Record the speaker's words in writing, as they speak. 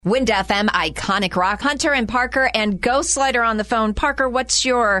Wind FM, iconic rock. Hunter and Parker and Ghost Slider on the phone. Parker, what's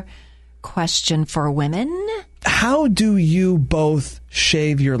your question for women? How do you both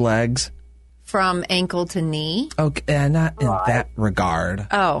shave your legs? From ankle to knee? Okay, not in that regard.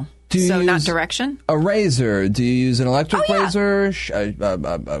 Oh, so not direction? A razor? Do you use an electric razor?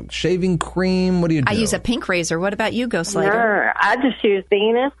 Shaving cream? What do you do? I use a pink razor. What about you, Ghost Slider? No, I just use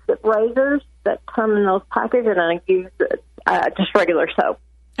Venus razors that come in those packages, and I use just regular soap.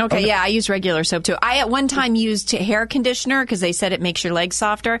 Okay, yeah, I use regular soap too. I at one time used hair conditioner because they said it makes your legs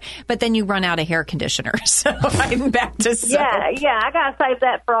softer, but then you run out of hair conditioner, so I'm back to soap. Yeah, I gotta save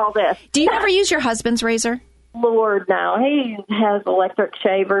that for all this. Do you ever use your husband's razor? Lord, no. He has electric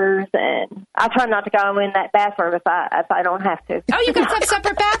shavers, and I try not to go in that bathroom if I don't have to. Oh, you guys have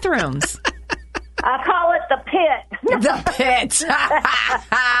separate bathrooms. I call it the pit. The pit.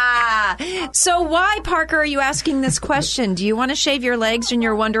 So why, Parker, are you asking this question? Do you want to shave your legs and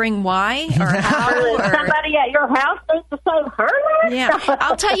you're wondering why or how? Somebody at your house needs to shave her legs? Yeah.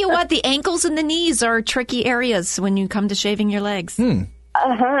 I'll tell you what, the ankles and the knees are tricky areas when you come to shaving your legs. You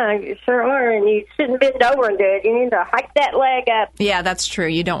sure are, and you shouldn't bend over and do it. You need to hike that leg up. Yeah, that's true.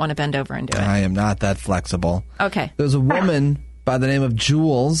 You don't want to bend over and do it. I am not that flexible. Okay. There's a woman by the name of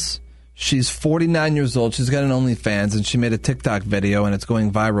Jules. She's 49 years old. She's got an OnlyFans, and she made a TikTok video, and it's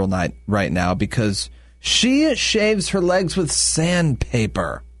going viral right now because she shaves her legs with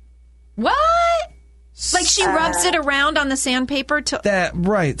sandpaper. What? Like she rubs it around on the sandpaper?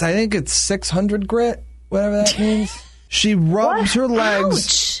 Right. I think it's 600 grit, whatever that means. She rubs her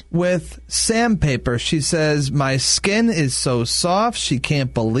legs with sandpaper. She says, my skin is so soft, she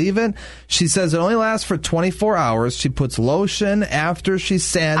can't believe it. She says it only lasts for 24 hours. She puts lotion after she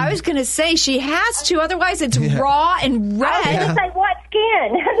sands. I was going to say, she has to, otherwise it's raw and red. I was going to say, what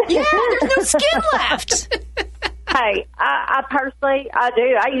skin? Yeah, there's no skin left. Hey, I personally, I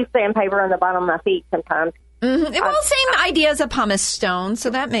do. I use sandpaper on the bottom of my feet sometimes. Mm-hmm. Well, same idea as a pumice stone, so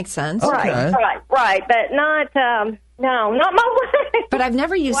that makes sense. Okay. Right, but not, no, not my way. But I've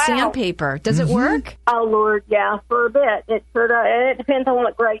never used sandpaper. Does it work? Oh, Lord, yeah, for a bit. It depends on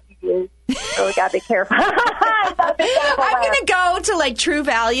what grade you use. So we got to be careful. I'm going to go to like True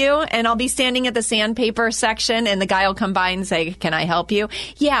Value, and I'll be standing at the sandpaper section, and the guy will come by and say, can I help you?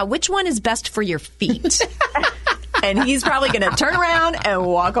 Yeah, which one is best for your feet? And he's probably going to turn around and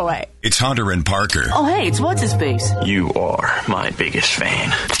walk away. It's Hunter and Parker. Oh, hey, it's What's-His-Face. You are my biggest fan.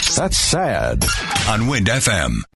 That's sad. On Wind FM.